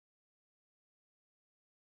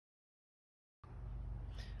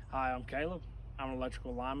Hi, I'm Caleb. I'm an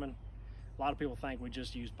electrical lineman. A lot of people think we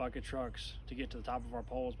just use bucket trucks to get to the top of our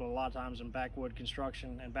poles, but a lot of times in backwood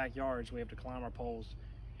construction and backyards, we have to climb our poles.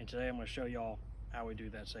 And today I'm going to show y'all how we do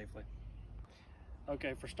that safely.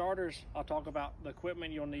 Okay, for starters, I'll talk about the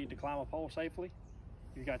equipment you'll need to climb a pole safely.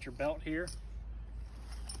 You've got your belt here,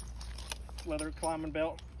 leather climbing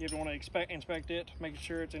belt. You want to inspect it, making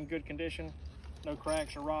sure it's in good condition, no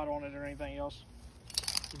cracks or rot on it or anything else.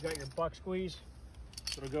 You've got your buck squeeze.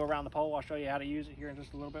 It'll go around the pole. I'll show you how to use it here in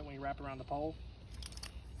just a little bit when you wrap it around the pole.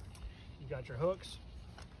 You've got your hooks.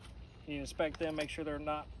 You inspect them, make sure they're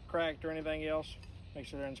not cracked or anything else. Make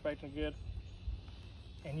sure they're inspected good.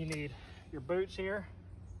 And you need your boots here.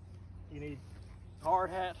 You need a hard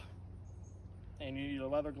hat. And you need your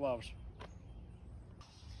leather gloves.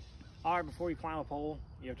 All right, before you climb a pole,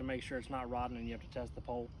 you have to make sure it's not rotten and you have to test the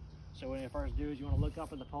pole. So what you first do is you want to look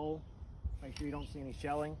up at the pole, make sure you don't see any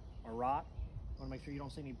shelling or rot. You want to make sure you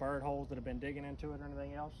don't see any bird holes that have been digging into it or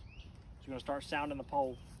anything else. So you're going to start sounding the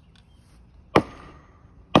pole. You're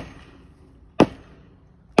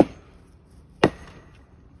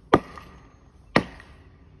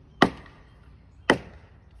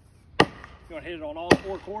going to hit it on all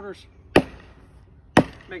 4 quarters,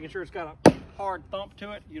 making sure it's got a hard thump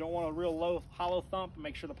to it. You don't want a real low, hollow thump.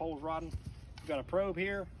 Make sure the pole's rotten. You've got a probe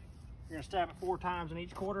here. You're going to stab it 4 times in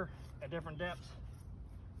each quarter at different depths,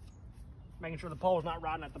 making sure the pole's not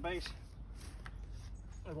rotting at the base.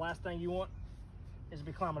 And the last thing you want is to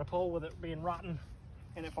be climbing a pole with it being rotten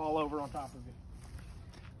and it fall over on top of you.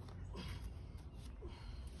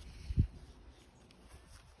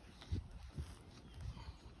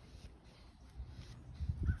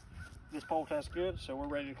 This pole tests good, so we're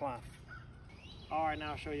ready to climb. All right,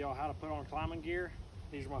 now I'll show y'all how to put on climbing gear.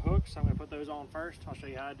 These are my hooks. I'm gonna put those on first. I'll show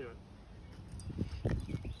you how to do it.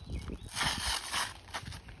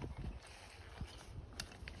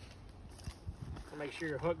 Make sure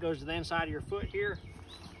your hook goes to the inside of your foot here.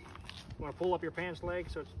 You want to pull up your pants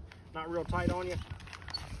leg so it's not real tight on you.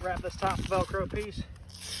 Wrap this top Velcro piece.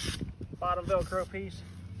 Bottom Velcro piece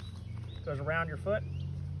goes around your foot.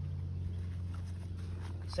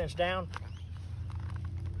 Cinch down.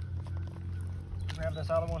 Grab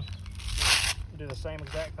this other one. Do the same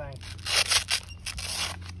exact thing.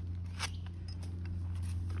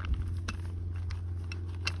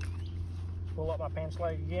 Pull up my pants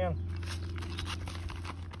leg again.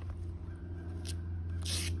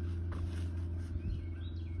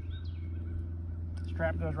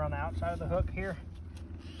 Strap goes around the outside of the hook here.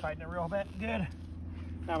 Tighten it real bit, good. Now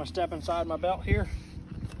I'm gonna step inside my belt here.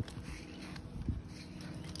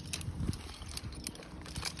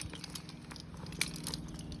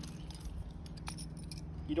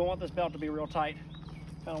 You don't want this belt to be real tight.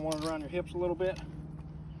 Kind of want it around your hips a little bit.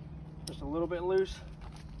 Just a little bit loose. So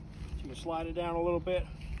you can slide it down a little bit,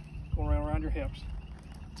 going around your hips.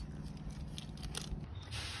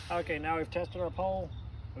 Okay, now we've tested our pole.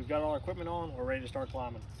 We've got all our equipment on, we're ready to start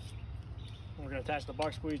climbing. We're going to attach the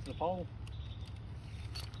buck squeeze to the pole.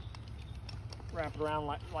 Wrap it around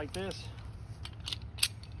like this.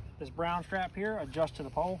 This brown strap here adjusts to the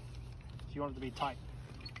pole, so you want it to be tight.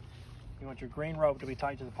 You want your green rope to be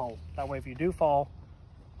tight to the pole. That way if you do fall,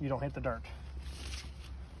 you don't hit the dirt.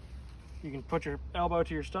 You can put your elbow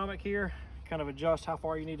to your stomach here, kind of adjust how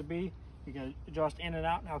far you need to be. You can adjust in and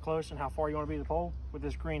out, how close and how far you want to be to the pole with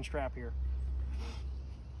this green strap here.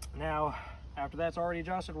 Now, after that's already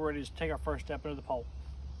adjusted, we're ready to take our first step into the pole.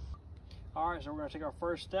 All right, so we're going to take our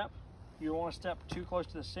first step. You don't want to step too close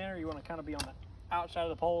to the center. You want to kind of be on the outside of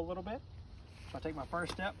the pole a little bit. So I take my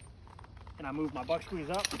first step, and I move my buck squeeze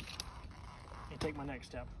up, and take my next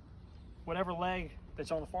step. Whatever leg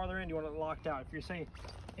that's on the farther end, you want it locked out. If you're saying,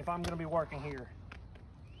 if I'm going to be working here,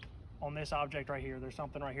 on this object right here, there's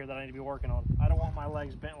something right here that I need to be working on. I don't want my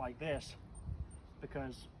legs bent like this,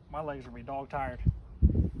 because my legs will be dog tired.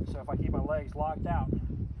 So if I keep my legs locked out,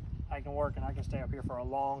 I can work and I can stay up here for a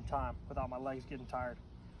long time without my legs getting tired.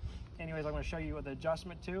 Anyways, I'm going to show you the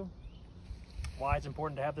adjustment too, why it's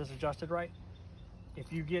important to have this adjusted right.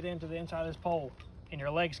 If you get into the inside of this pole and your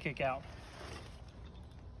legs kick out,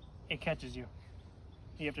 it catches you.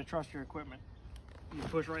 You have to trust your equipment. You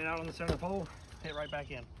push right out on the center of the pole, hit right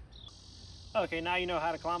back in. Okay, now you know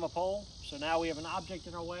how to climb a pole. So now we have an object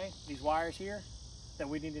in our way, these wires here, that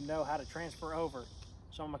we need to know how to transfer over.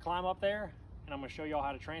 So I'm gonna climb up there and I'm gonna show y'all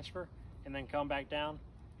how to transfer and then come back down,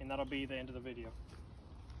 and that'll be the end of the video.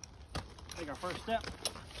 Take our first step.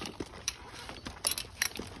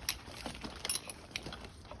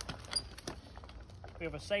 We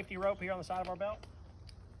have a safety rope here on the side of our belt.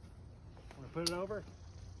 We're gonna put it over,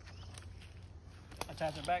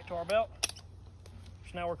 attach it back to our belt,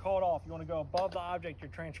 So now we're called off. You want to go above the object you're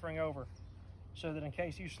transferring over so that in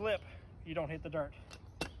case you slip, you don't hit the dirt.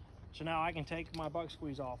 So now I can take my buck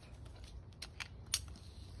squeeze off,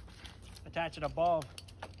 attach it above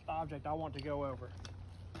the object I want to go over,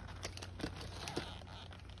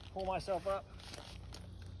 pull myself up,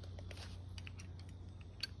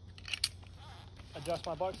 adjust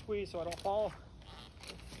my buck squeeze so I don't fall.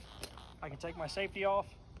 I can take my safety off.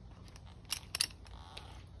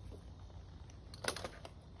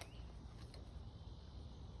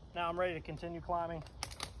 Now I'm ready to continue climbing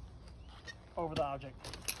over the object.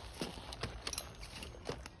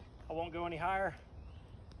 I won't go any higher.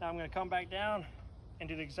 Now I'm going to come back down and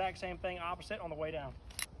do the exact same thing opposite on the way down.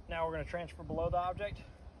 Now we're going to transfer below the object.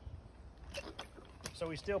 So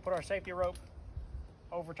we still put our safety rope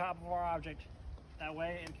over top of our object. That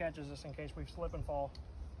way it catches us in case we slip and fall.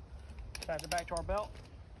 Attach it back to our belt.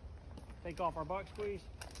 Take off our buck squeeze.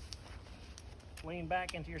 Lean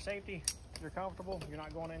back into your safety. You're comfortable, you're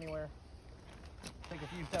not going anywhere. Take a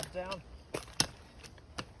few steps down.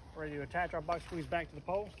 Ready to attach our buck squeeze back to the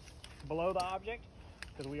pole below the object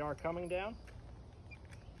because we are coming down.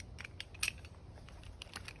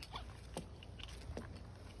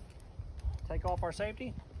 Take off our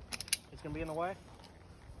safety. It's going to be in the way.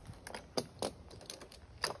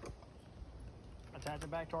 Attach it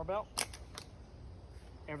back to our belt.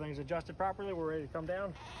 Everything's adjusted properly. We're ready to come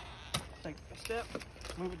down. Take a step.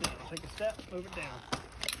 Move it down. Take a step, move it down.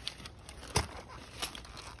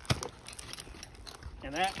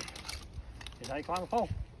 And that is how you climb a pole.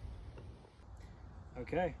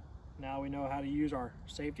 Okay, now we know how to use our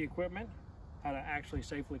safety equipment, how to actually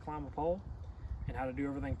safely climb a pole, and how to do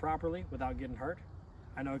everything properly without getting hurt.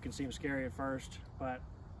 I know it can seem scary at first, but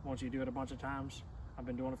once you do it a bunch of times, I've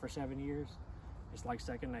been doing it for 7 years, it's like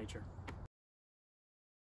second nature.